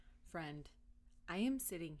Friend, I am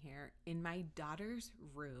sitting here in my daughter's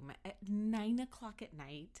room at 9 o'clock at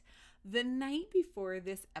night, the night before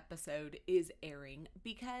this episode is airing,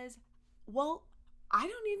 because, well, I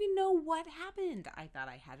don't even know what happened. I thought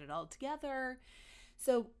I had it all together.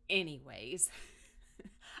 So, anyways,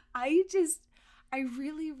 I just, I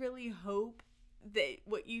really, really hope that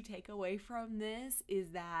what you take away from this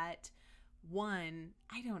is that one,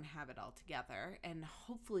 I don't have it all together, and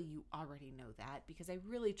hopefully you already know that because I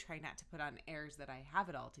really try not to put on airs that I have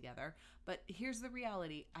it all together. But here's the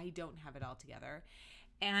reality, I don't have it all together.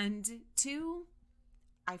 And two,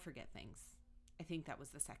 I forget things. I think that was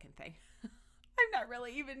the second thing. I'm not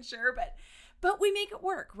really even sure, but we make it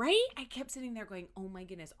work, right? I kept sitting there going, oh my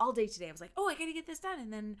goodness, all day today. I was like, oh, I got to get this done.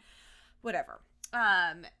 And then whatever.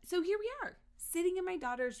 So here we are, sitting in my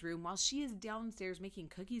daughter's room while she is downstairs making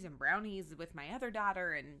cookies and brownies with my other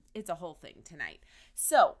daughter, and it's a whole thing tonight.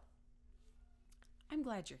 So I'm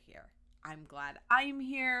glad you're here. I'm glad I'm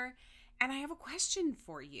here. And I have a question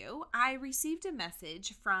for you. I received a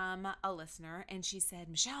message from a listener, and she said,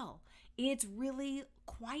 Michelle, it's really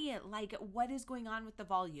quiet. Like, what is going on with the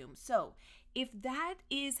volume? So if that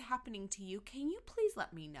is happening to you, can you please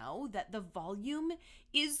let me know that the volume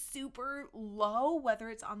is super low, whether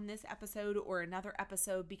it's on this episode or another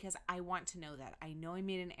episode, because I want to know that. I know I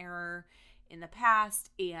made an error in the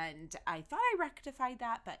past, and I thought I rectified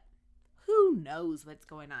that, but who knows what's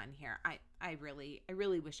going on here? I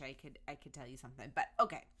really wish I could tell you something, but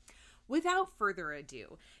okay. Without further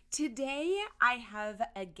ado, today I have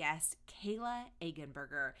a guest, Kayla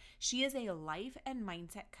Egenberger. She is a life and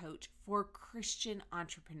mindset coach for Christian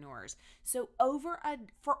entrepreneurs. So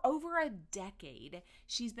for over a decade,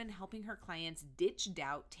 she's been helping her clients ditch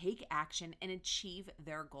doubt, take action, and achieve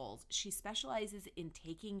their goals. She specializes in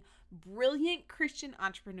taking brilliant Christian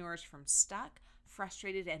entrepreneurs from stuck,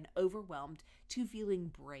 frustrated, and overwhelmed to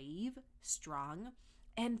feeling brave, strong,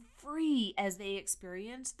 and free as they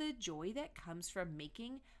experience the joy that comes from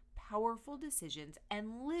making powerful decisions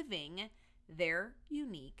and living their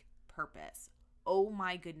unique purpose. Oh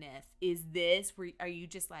my goodness. Are you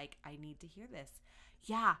just like, I need to hear this?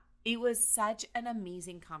 Yeah, it was such an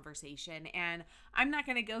amazing conversation, and I'm not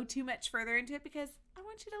going to go too much further into it because I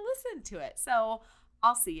want you to listen to it. So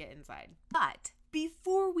I'll see you inside. But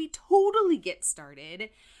before we totally get started,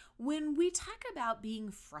 when we talk about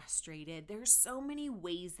being frustrated, there's so many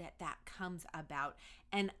ways that comes about.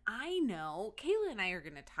 And I know Kayla and I are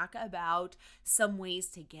going to talk about some ways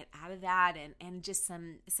to get out of that and just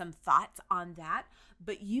some thoughts on that.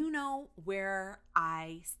 But you know where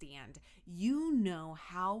I stand. You know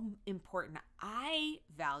how important I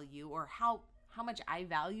value, or how much I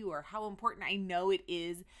value, or how important I know it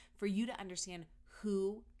is for you to understand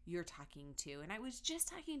who you're talking to. And I was just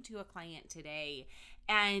talking to a client today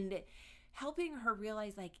and helping her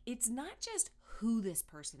realize, like, it's not just who this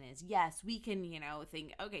person is. Yes, we can,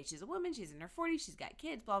 think, okay, she's a woman, she's in her 40s, she's got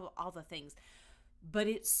kids, blah, blah, all the things. But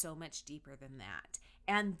it's so much deeper than that.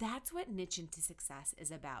 And that's what Niche into Success is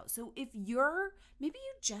about. So maybe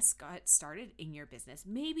you just got started in your business.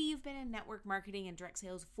 Maybe you've been in network marketing and direct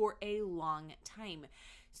sales for a long time.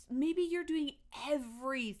 Maybe you're doing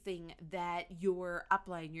everything that your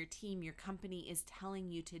upline, your team, your company is telling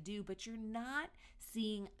you to do, but you're not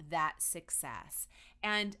seeing that success.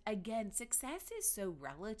 And again, success is so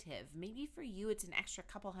relative. Maybe for you, it's an extra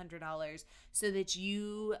couple $100 so that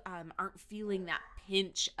you aren't feeling that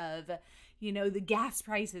pinch of, the gas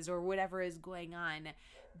prices or whatever is going on.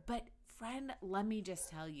 But friend, let me just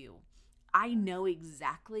tell you, I know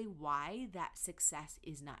exactly why that success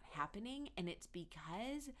is not happening, and it's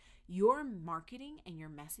because your marketing and your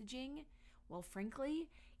messaging, well, frankly,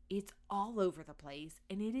 it's all over the place,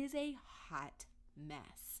 and it is a hot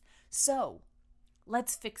mess. So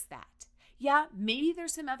let's fix that. Yeah, maybe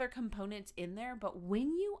there's some other components in there, but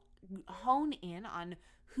when you hone in on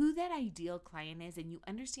who that ideal client is and you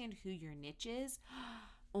understand who your niche is,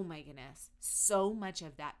 oh my goodness, so much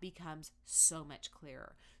of that becomes so much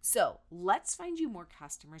clearer. So let's find you more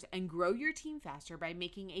customers and grow your team faster by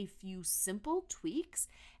making a few simple tweaks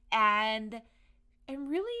and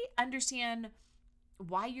really understand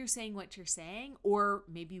why you're saying what you're saying, or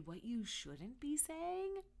maybe what you shouldn't be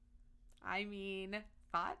saying. I mean,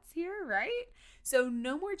 thoughts here, right? So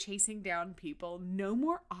no more chasing down people, no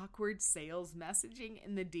more awkward sales messaging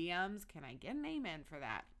in the DMs. Can I get an amen for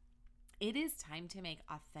that? It is time to make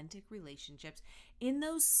authentic relationships in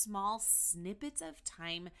those small snippets of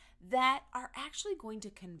time that are actually going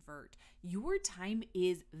to convert. Your time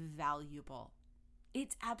is valuable.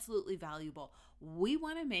 It's absolutely valuable. We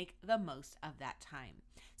want to make the most of that time.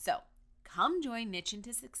 So Come join Niche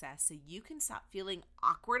into Success so you can stop feeling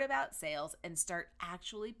awkward about sales and start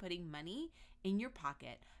actually putting money in your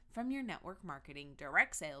pocket from your network marketing,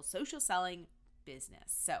 direct sales, social selling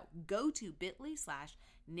business. So go to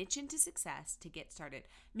bit.ly/niche into success to get started.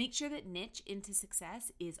 Make sure that Niche into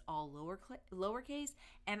Success is all lowercase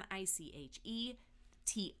and ICHETO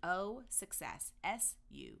success,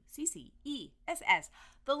 SUCCESS.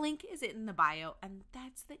 The link is in the bio, and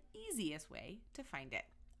that's the easiest way to find it.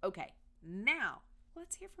 Okay, now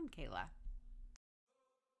let's hear from Kayla.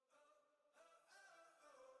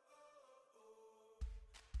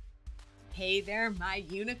 Hey there, my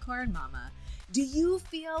unicorn mama. Do you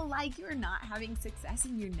feel like you're not having success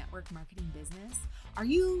in your network marketing business? Are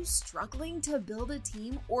you struggling to build a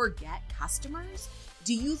team or get customers?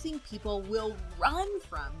 Do you think people will run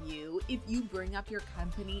from you if you bring up your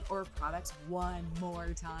company or products one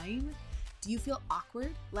more time? Do you feel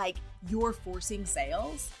awkward, like you're forcing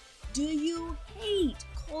sales? Do you hate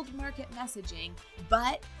cold market messaging,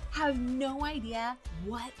 but have no idea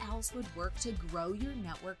what else would work to grow your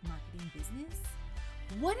network marketing business?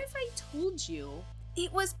 What if I told you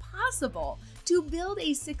it was possible to build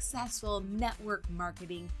a successful network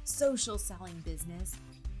marketing, social selling business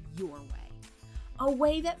your way? A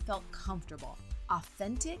way that felt comfortable,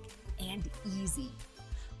 authentic, and easy.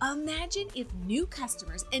 Imagine if new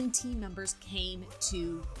customers and team members came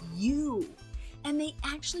to you and they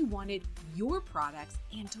actually wanted your products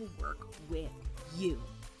and to work with you.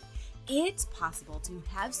 It's possible to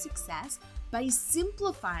have success by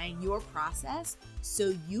simplifying your process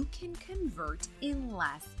so you can convert in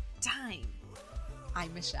less time.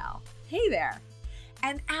 I'm Michelle. Hey there.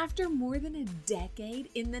 And after more than a decade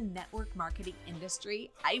in the network marketing industry,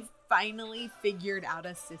 I've finally figured out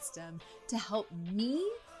a system to help me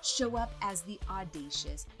show up as the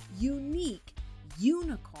audacious, unique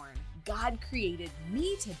unicorn God created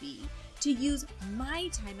me to be, to use my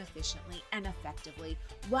time efficiently and effectively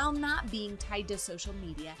while not being tied to social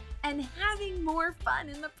media and having more fun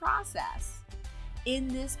in the process. In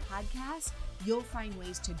this podcast, you'll find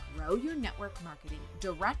ways to grow your network marketing,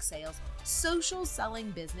 direct sales, social selling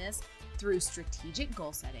business through strategic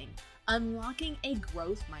goal setting, unlocking a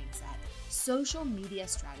growth mindset, social media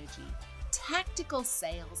strategy, tactical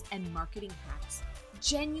sales and marketing hacks,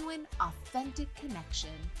 genuine, authentic connection,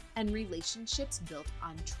 and relationships built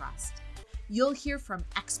on trust. You'll hear from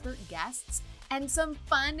expert guests and some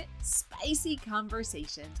fun, spicy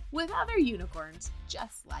conversations with other unicorns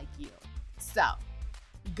just like you. So,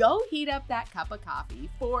 go heat up that cup of coffee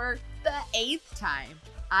for the 8th time.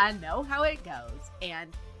 I know how it goes, and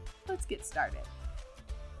let's get started.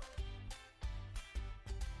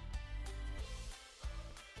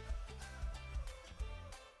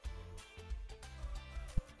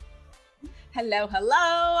 Hello,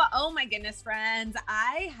 hello. Oh my goodness, friends.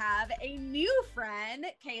 I have a new friend,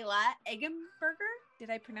 Kayla Eggenberger. Did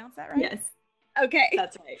I pronounce that right? Yes. Okay.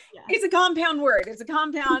 That's right. Yeah. It's a compound word. It's a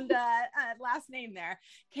compound last name there.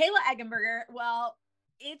 Kayla Eggenberger. Well,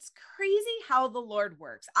 it's crazy how the Lord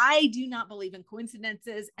works. I do not believe in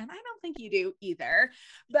coincidences, and I don't think you do either.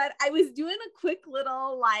 But I was doing a quick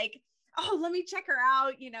little let me check her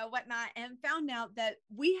out, whatnot, and found out that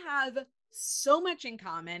we have so much in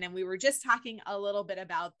common. And we were just talking a little bit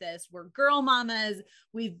about this. We're girl mamas.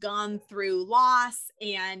 We've gone through loss,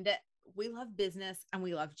 and we love business, and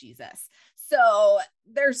we love Jesus. So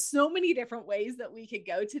there's so many different ways that we could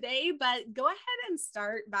go today, but go ahead and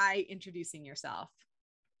start by introducing yourself.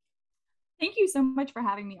 Thank you so much for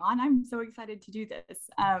having me on. I'm so excited to do this.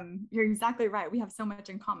 You're exactly right. We have so much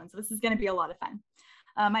in common. So this is going to be a lot of fun.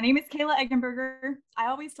 My name is Kayla Eggenberger. I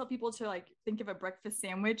always tell people to think of a breakfast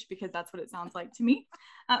sandwich because that's what it sounds like to me.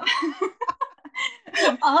 I'll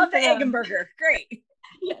have the Eggenberger. Great.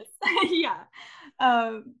 Yes. Yeah.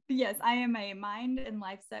 Yes, I am a mind and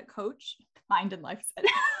life set coach. Mind and life set.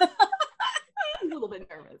 I'm a little bit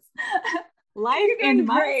nervous. Life and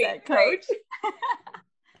mindset coach.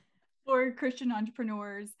 For Christian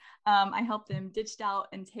entrepreneurs. I help them ditch doubt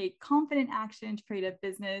and take confident action to create a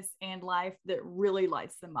business and life that really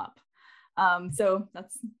lights them up. So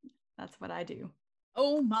that's what I do.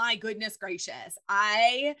 Oh my goodness gracious.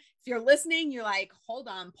 If you're listening, you're like, hold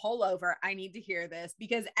on, pull over. I need to hear this,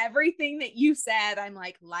 because everything that you said, I'm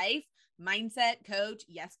like, life, mindset coach.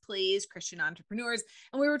 Yes, please. Christian entrepreneurs.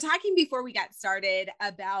 And we were talking before we got started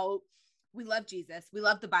about, we love Jesus. We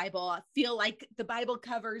love the Bible. I feel like the Bible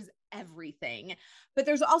covers everything, but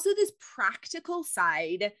there's also this practical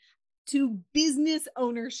side to business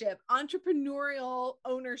ownership, entrepreneurial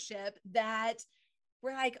ownership that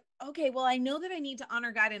we're like, okay, well, I know that I need to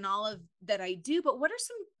honor God in all of that I do, but what are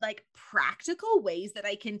some like practical ways that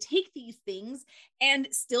I can take these things and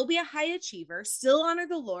still be a high achiever, still honor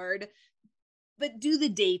the Lord, but do the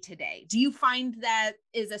day to day? Do you find that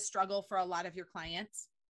is a struggle for a lot of your clients?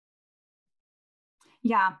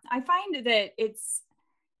 Yeah, I find that it's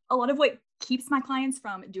a lot of what keeps my clients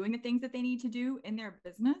from doing the things that they need to do in their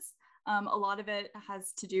business. A lot of it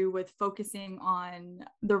has to do with focusing on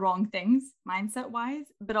the wrong things mindset wise,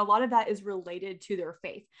 but a lot of that is related to their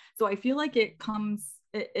faith. So I feel like it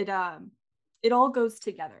all goes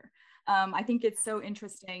together. I think it's so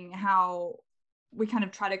interesting how we kind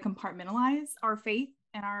of try to compartmentalize our faith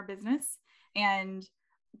and our business and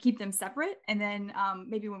keep them separate. And then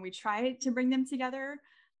maybe when we try to bring them together,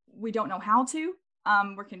 we don't know how to.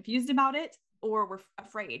 We're confused about it, or we're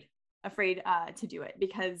afraid to do it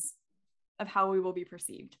because of how we will be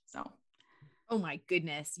perceived. So, oh my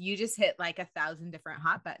goodness, you just hit like 1,000 different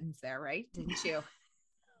hot buttons there, right? Didn't you?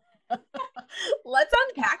 Let's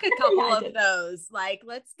unpack a couple yeah, of those. Like,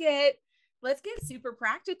 let's get super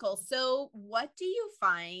practical. So, what do you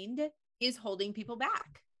find is holding people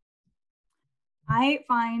back? I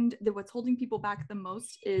find that what's holding people back the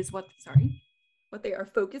most is what they are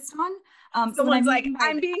focused on. Someone's like,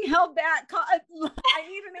 I'm being held back. I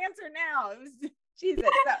need an answer now. Jesus.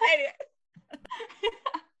 So, anyway.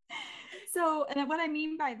 So, and what I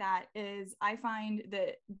mean by that is I find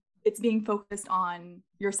that it's being focused on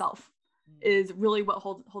yourself is really what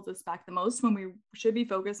holds us back the most, when we should be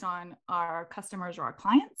focused on our customers or our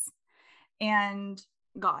clients and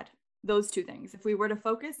God, those two things. If we were to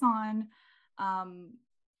focus on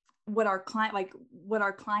what our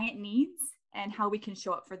client needs and how we can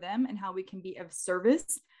show up for them and how we can be of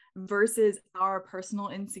service versus our personal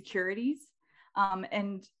insecurities,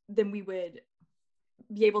 and then we would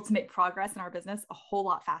be able to make progress in our business a whole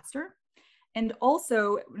lot faster. And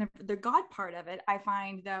also the God part of it, I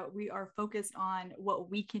find that we are focused on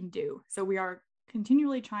what we can do. So we are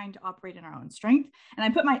continually trying to operate in our own strength.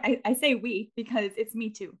 And I say we because it's me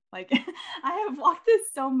too. Like I have walked this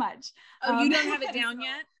so much. Oh, you don't have it down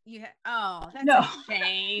yet? That's no, a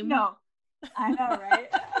shame. No, I know, right?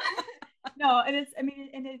 No, and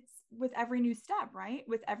it's with every new step, right?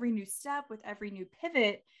 With every new step, with every new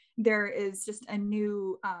pivot, there is just a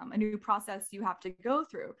new process you have to go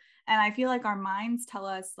through. And I feel like our minds tell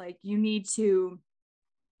us like, you need to,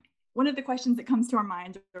 one of the questions that comes to our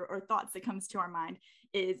mind or thoughts that comes to our mind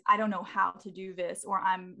is, I don't know how to do this, or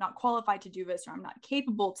I'm not qualified to do this, or I'm not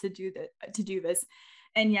capable to do this.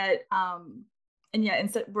 And yet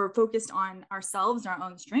instead we're focused on ourselves and our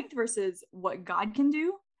own strength versus what God can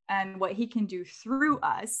do and what he can do through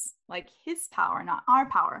us, like his power, not our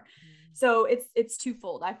power. So it's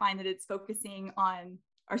twofold. I find that it's focusing on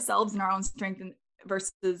ourselves and our own strength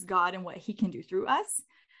versus God and what he can do through us.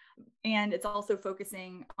 And it's also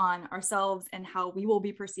focusing on ourselves and how we will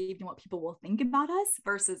be perceived and what people will think about us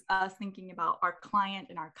versus us thinking about our client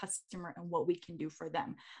and our customer and what we can do for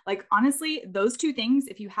them. Like, honestly, those two things,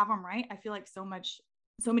 if you have them right, I feel like so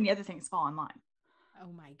many other things fall in line.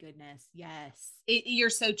 Oh my goodness. Yes. You're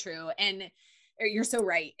so true. And you're so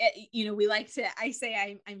right. I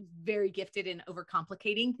say I'm very gifted in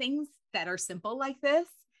overcomplicating things that are simple like this.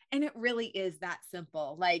 And it really is that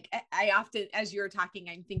simple. Like I often, as you're talking,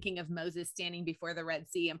 I'm thinking of Moses standing before the Red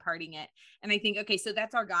Sea and parting it. And I think, okay, so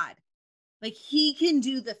that's our God. Like he can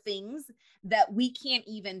do the things that we can't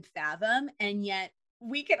even fathom. And yet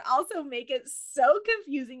we can also make it so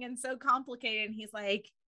confusing and so complicated. And he's like,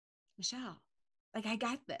 Michelle, like, I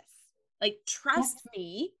got this, like, trust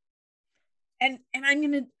me. And I'm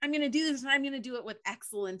going to do this, and I'm going to do it with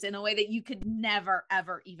excellence in a way that you could never,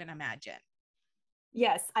 ever even imagine.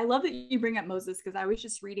 Yes, I love that you bring up Moses, because I was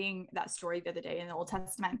just reading that story the other day in the Old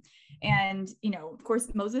Testament. And, of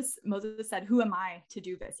course, Moses said, who am I to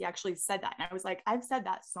do this? He actually said that. And I was like, I've said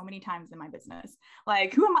that so many times in my business.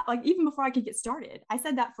 Like, who am I? Like, even before I could get started, I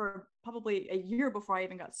said that for probably a year before I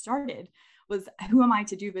even got started, was who am I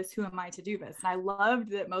to do this? Who am I to do this? And I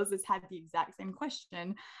loved that Moses had the exact same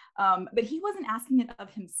question. But he wasn't asking it of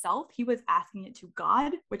himself. He was asking it to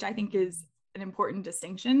God, which I think is an important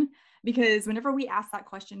distinction, because whenever we ask that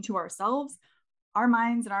question to ourselves, our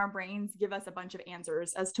minds and our brains give us a bunch of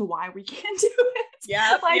answers as to why we can't do it.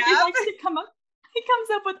 Yeah. He comes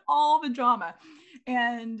up with all the drama.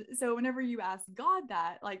 And so whenever you ask God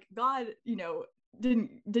that, like, God,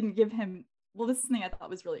 didn't give him, well, this is something I thought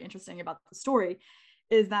was really interesting about the story,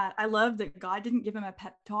 is that I love that God didn't give him a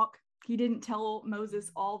pep talk He didn't tell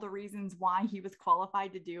Moses all the reasons why he was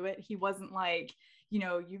qualified to do it. He wasn't like,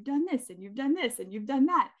 you've done this and you've done this and you've done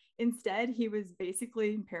that. Instead, he was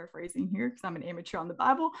basically, paraphrasing here because I'm an amateur on the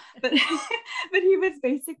Bible, but but he was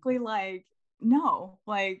basically like, no,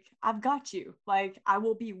 like, I've got you, like, I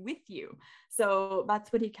will be with you. So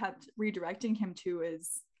that's what he kept redirecting him to,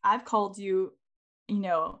 is I've called you,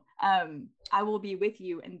 I will be with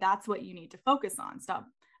you. And that's what you need to focus on. Stop.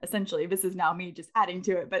 Essentially, this is now me just adding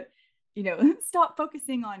to it, but stop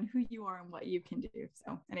focusing on who you are and what you can do.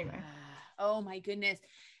 So anyway. Oh my goodness.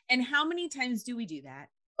 And how many times do we do that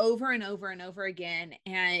over and over and over again?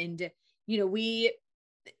 And,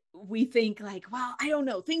 we think like, well, I don't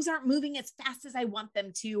know, things aren't moving as fast as I want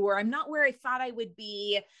them to, or I'm not where I thought I would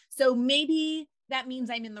be. So maybe that means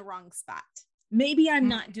I'm in the wrong spot. Maybe I'm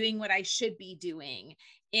not doing what I should be doing.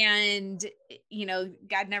 And,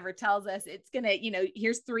 God never tells us it's going to,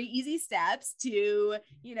 here's 3 easy steps to,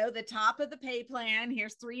 the top of the pay plan.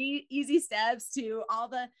 Here's 3 easy steps to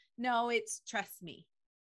no, it's trust me.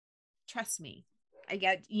 I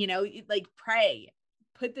get, like, pray,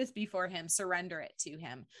 put this before him, surrender it to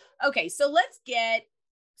him. Okay. So let's get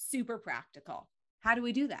super practical. How do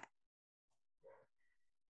we do that?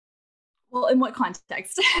 Well, in what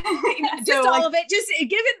context? Just all of it. Just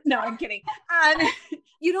give it. No, I'm kidding.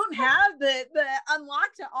 You don't have the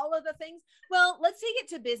unlock to all of the things. Well, let's take it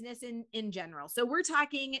to business in general. So we're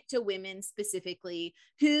talking to women specifically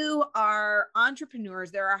who are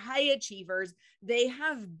entrepreneurs. They're high achievers. They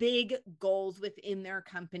have big goals within their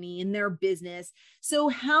company, in their business. So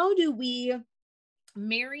how do we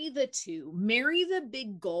marry the two, marry the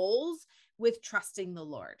big goals with trusting the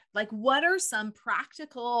Lord? Like, what are some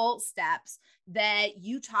practical steps that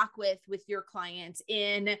you talk with your clients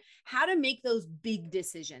in how to make those big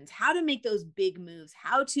decisions, how to make those big moves,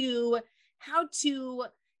 how to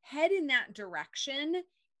head in that direction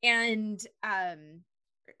and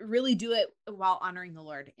really do it while honoring the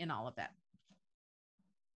Lord in all of that?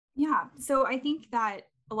 Yeah. So I think that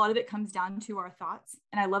a lot of it comes down to our thoughts.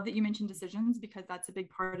 And I love that you mentioned decisions, because that's a big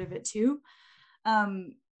part of it too.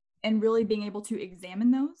 And really being able to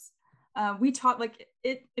examine those. We taught, like,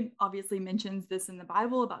 it obviously mentions this in the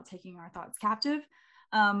Bible about taking our thoughts captive.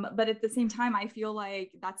 But at the same time, I feel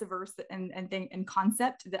like that's a verse and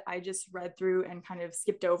concept that I just read through and kind of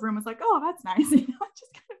skipped over and was like, oh, that's nice. Just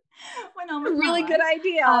kind of went on with really good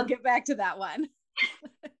idea. I'll get back to that one.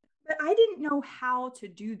 But I didn't know how to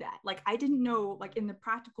do that. Like, I didn't know, like, in the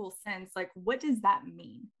practical sense, like, what does that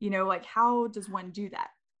mean? Like, how does one do that?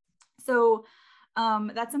 So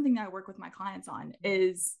that's something that I work with my clients on,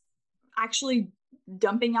 is actually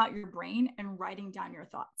dumping out your brain and writing down your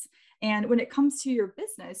thoughts. And when it comes to your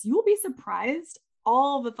business, you will be surprised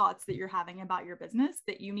all the thoughts that you're having about your business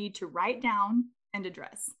that you need to write down and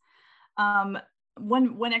address.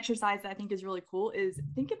 One exercise that I think is really cool is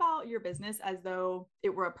think about your business as though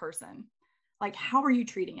it were a person. Like, how are you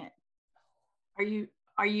treating it?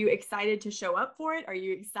 Are you excited to show up for it? Are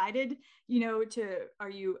you excited,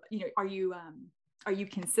 are you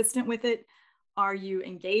consistent with it? Are you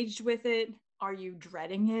engaged with it? Are you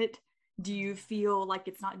dreading it? Do you feel like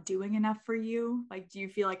it's not doing enough for you? Like, do you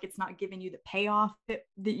feel like it's not giving you the payoff that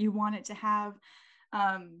you want it to have?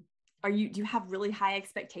 Do you have really high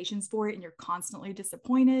expectations for it and you're constantly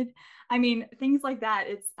disappointed? I mean, things like that.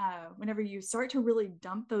 It's whenever you start to really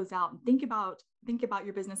dump those out and think about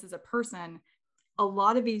your business as a person, a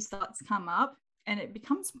lot of these thoughts come up, and it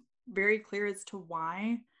becomes very clear as to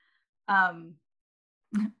why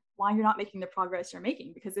you're not making the progress you're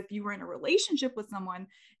making. Because if you were in a relationship with someone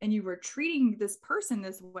and you were treating this person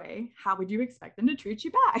this way, how would you expect them to treat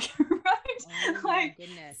you back? Right? Oh, my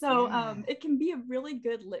goodness. So it can be a really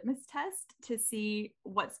good litmus test to see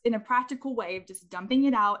what's in a practical way of just dumping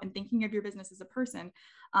it out and thinking of your business as a person.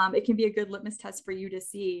 It can be a good litmus test for you to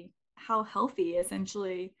see how healthy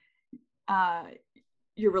essentially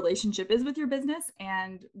your relationship is with your business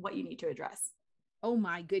and what you need to address. Oh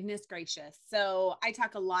my goodness gracious. So I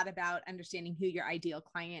talk a lot about understanding who your ideal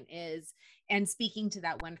client is and speaking to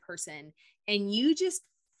that one person. And you just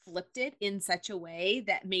flipped it in such a way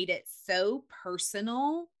that made it so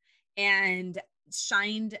personal and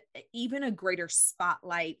shined even a greater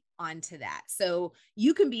spotlight onto that. So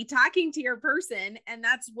you can be talking to your person, and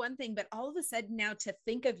that's one thing, but all of a sudden now to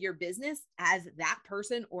think of your business as that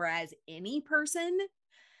person or as any person.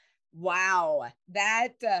 Wow.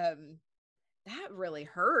 That really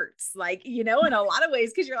hurts, like, in a lot of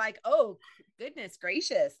ways, because you're like, oh goodness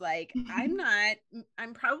gracious, like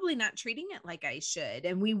I'm probably not treating it like I should.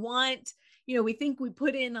 And we want, we think we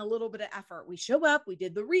put in a little bit of effort. We show up, we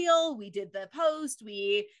did the reel, we did the post,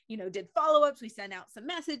 we, did follow-ups, we sent out some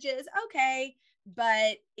messages. Okay.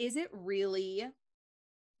 But is it really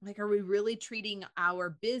like, are we really treating our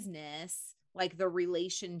business like the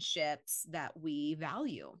relationships that we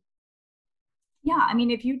value? Yeah. I mean,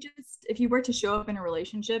 if you were to show up in a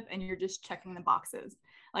relationship and you're just checking the boxes,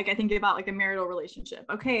 like I think about like a marital relationship.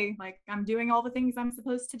 Okay. Like I'm doing all the things I'm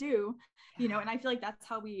supposed to do, and I feel like that's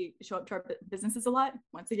how we show up to our businesses a lot.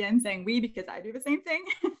 Once again, saying we, because I do the same thing.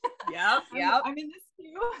 Yep. I'm in this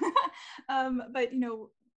too. But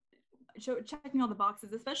checking all the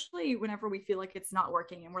boxes, especially whenever we feel like it's not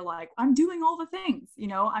working and we're like, I'm doing all the things,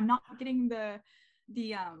 I'm not getting the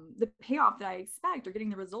payoff that I expect or getting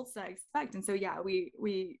the results that I expect. And so yeah,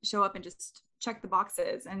 we show up and just check the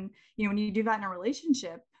boxes. And when you do that in a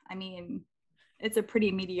relationship, I mean, it's a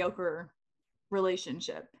pretty mediocre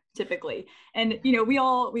relationship typically. And we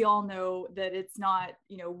all know that it's not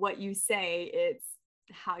what you say, it's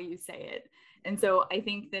how you say it. And so I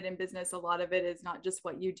think that in business, a lot of it is not just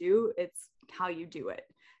what you do, it's how you do it.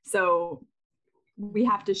 So we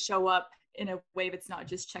have to show up in a way that's not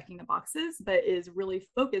just checking the boxes, but is really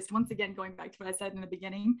focused, once again, going back to what I said in the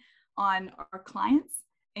beginning, on our clients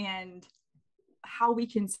and how we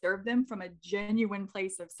can serve them from a genuine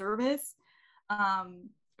place of service,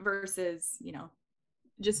 versus,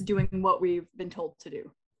 just doing what we've been told to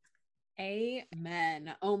do.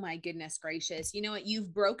 Amen. Oh my goodness gracious. You know what?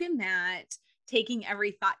 You've broken that taking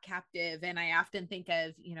every thought captive. And I often think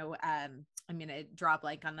of, I'm going to draw a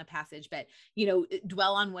blank on the passage, but,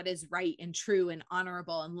 dwell on what is right and true and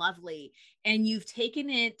honorable and lovely. And you've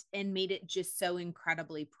taken it and made it just so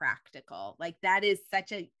incredibly practical. Like that is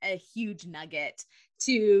such a huge nugget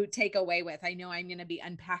to take away with. I know I'm going to be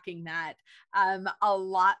unpacking that a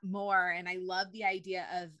lot more. And I love the idea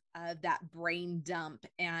of that brain dump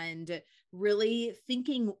and really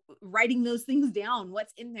writing those things down,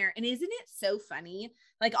 what's in there. And isn't it so funny?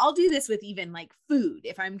 Like I'll do this with even like food.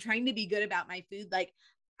 If I'm trying to be good about my food, like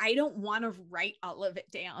I don't want to write all of it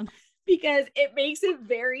down because it makes it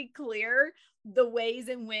very clear the ways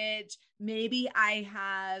in which maybe I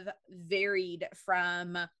have varied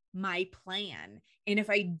from my plan. And if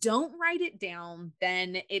I don't write it down,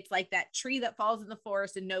 then it's like that tree that falls in the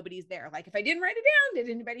forest and nobody's there. Like if I didn't write it down,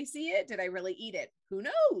 did anybody see it? Did I really eat it? Who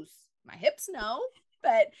knows? My hips know.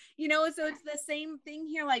 But, so it's the same thing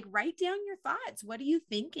here. Like write down your thoughts. What are you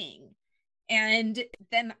thinking? And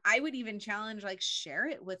then I would even challenge, like share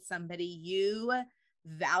it with somebody you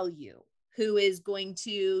value who is going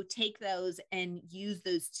to take those and use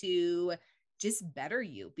those to just better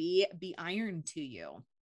you, be iron to you.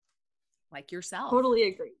 Like yourself. Totally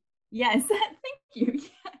agree. Yes. Thank you.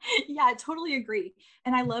 Yeah, I totally agree.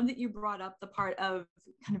 And I love that you brought up the part of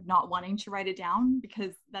kind of not wanting to write it down,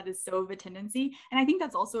 because that is so of a tendency. And I think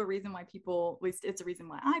that's also a reason why people, at least it's a reason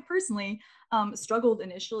why I personally struggled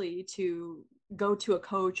initially to go to a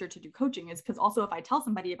coach or to do coaching, is because also if I tell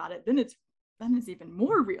somebody about it, then it's even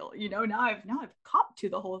more real, now I've copped to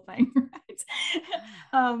the whole thing.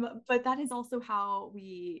 Right. But that is also how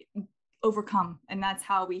we overcome, and that's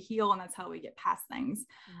how we heal, and that's how we get past things.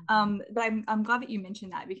 But I'm glad that you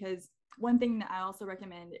mentioned that, because one thing that I also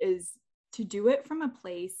recommend is to do it from a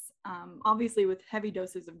place, obviously with heavy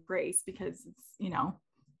doses of grace, because it's,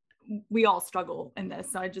 we all struggle in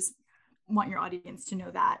this. So I just want your audience to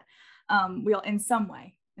know that we all, in some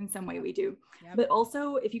way we do. Yep. But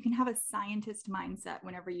also, if you can have a scientist mindset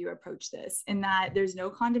whenever you approach this, in that there's no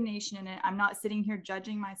condemnation in it. I'm not sitting here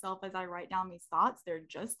judging myself as I write down these thoughts. They're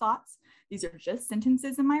just thoughts. These are just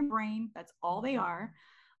sentences in my brain. That's all they are.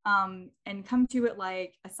 And come to it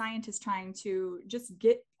like a scientist trying to just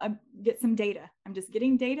get some data. I'm just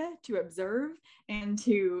getting data to observe and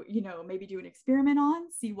to, maybe do an experiment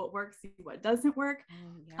on, see what works, see what doesn't work.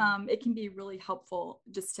 It can be really helpful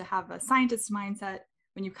just to have a scientist mindset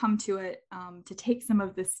when you come to it, to take some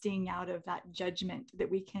of the sting out of that judgment that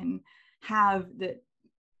we can have, that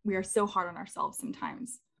we are so hard on ourselves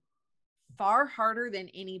sometimes. Far harder than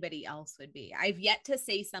anybody else would be. I've yet to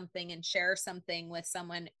say something and share something with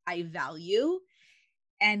someone I value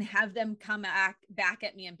and have them come back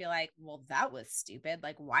at me and be like, well, that was stupid.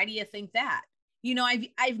 Like, why do you think that?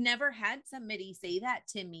 I've never had somebody say that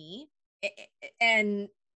to me. And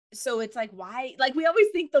so it's like, why? Like, we always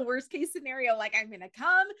think the worst case scenario, like I'm going to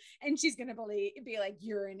come and she's going to be like,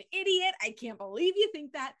 you're an idiot. I can't believe you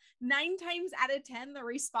think that. 9 times out of 10, the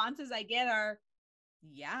responses I get are,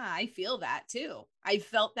 yeah, I feel that too. I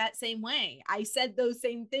felt that same way. I said those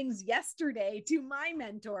same things yesterday to my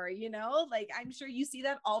mentor, like I'm sure you see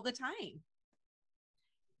that all the time.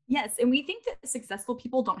 Yes. And we think that successful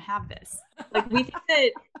people don't have this. Like we think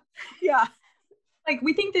that, Yeah. like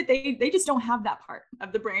we think that they just don't have that part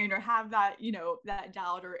of the brain or have that, that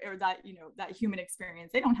doubt or that, that human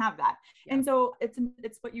experience. They don't have that. Yeah. And so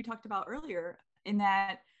it's what you talked about earlier, in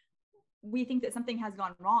that we think that something has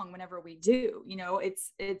gone wrong whenever we do.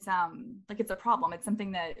 It's like it's a problem. It's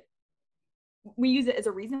something that we use it as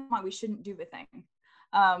a reason why we shouldn't do the thing.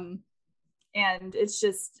 And it's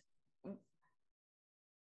just,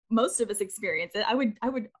 most of us experience it. I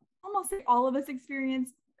would almost say all of us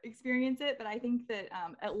experience it, but I think that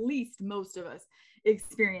at least most of us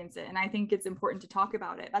experience it. And I think it's important to talk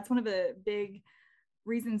about it. That's one of the big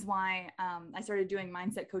reasons why I started doing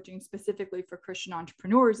mindset coaching specifically for Christian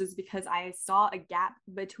entrepreneurs, is because I saw a gap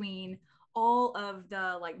between all of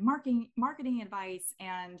the like marketing advice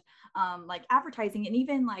and like advertising, and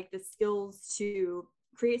even like the skills to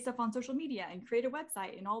create stuff on social media and create a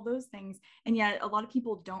website and all those things. And yet a lot of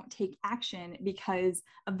people don't take action because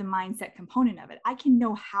of the mindset component of it. I can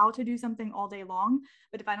know how to do something all day long,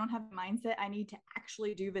 but if I don't have a mindset, I need to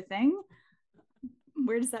actually do the thing.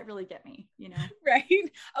 Where does that really get me?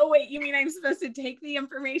 Right. Oh, wait, you mean I'm supposed to take the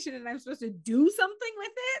information and I'm supposed to do something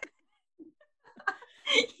with it?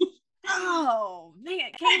 Oh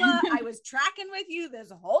man, Kayla, I was tracking with you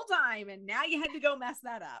this whole time and now you had to go mess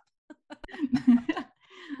that up.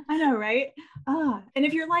 I know, right? And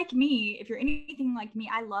if you're like me, if you're anything like me,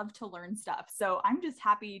 I love to learn stuff. So I'm just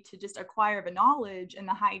happy to just acquire the knowledge and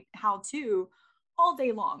the how to all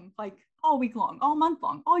day long, like all week long, all month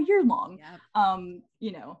long, all year long. Yep.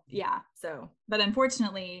 Yeah. So, but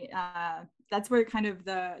unfortunately, that's where kind of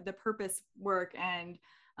the purpose work and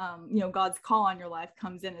God's call on your life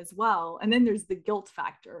comes in as well. And then there's the guilt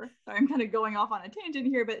factor. So I'm kind of going off on a tangent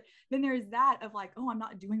here, but then there's that of like, oh, I'm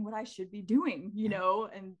not doing what I should be doing,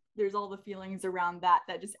 and there's all the feelings around that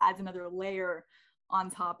just adds another layer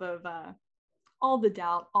on top of all the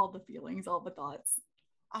doubt, all the feelings, all the thoughts.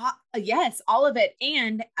 Yes, all of it.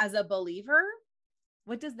 And as a believer,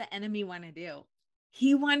 what does the enemy want to do?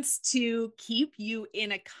 He wants to keep you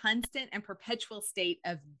in a constant and perpetual state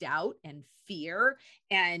of doubt and fear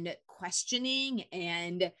and questioning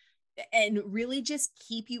and really just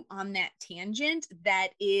keep you on that tangent that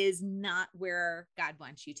is not where God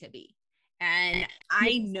wants you to be. And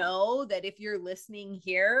I know that if you're listening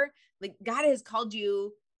here, like God has called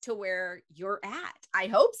you to where you're at. I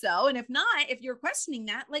hope so. And if not, if you're questioning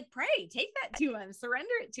that, like pray, take that to him,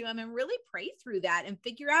 surrender it to him, and really pray through that and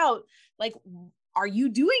figure out, like, are you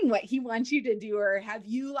doing what he wants you to do? Or have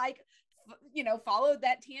you followed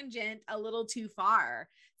that tangent a little too far?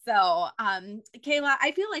 So, Kayla,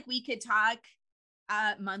 I feel like we could talk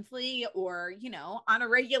monthly or, on a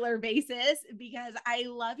regular basis, because I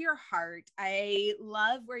love your heart. I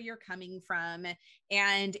love where you're coming from.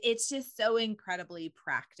 And it's just so incredibly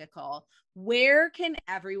practical. Where can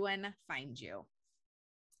everyone find you?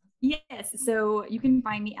 Yes. So you can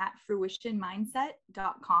find me at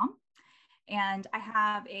fruitionmindset.com. And I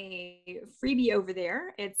have a freebie over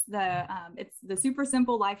there. It's the super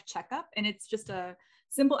simple life checkup. And it's just a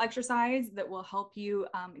simple exercise that will help you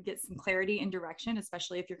get some clarity and direction,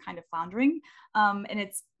 especially if you're kind of floundering. And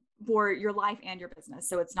it's for your life and your business.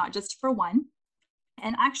 So it's not just for one.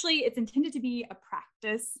 And actually, it's intended to be a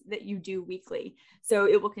practice that you do weekly. So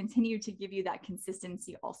it will continue to give you that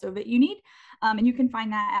consistency also that you need. And you can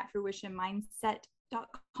find that at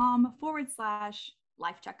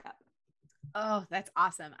fruitionmindset.com/life checkup. Oh, that's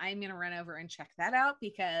awesome. I'm going to run over and check that out,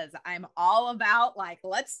 because I'm all about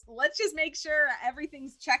let's just make sure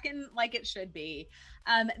everything's checking like it should be.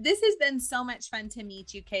 This has been so much fun to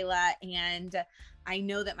meet you, Kayla. And I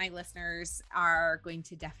know that my listeners are going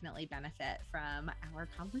to definitely benefit from our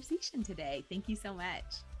conversation today. Thank you so much.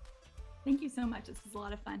 Thank you so much. This was a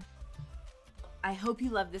lot of fun. I hope you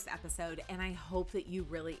loved this episode, and I hope that you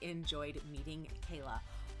really enjoyed meeting Kayla.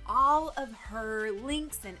 All of her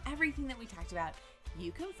links and everything that we talked about,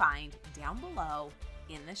 you can find down below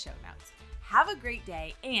in the show notes. Have a great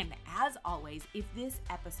day. And as always, if this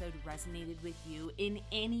episode resonated with you in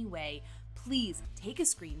any way, please take a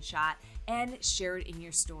screenshot and share it in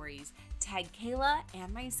your stories. Tag Kayla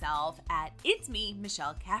and myself at It's Me,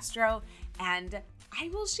 Michelle Castro, and I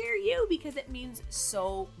will share you because it means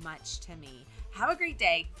so much to me. Have a great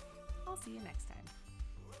day. I'll see you next time.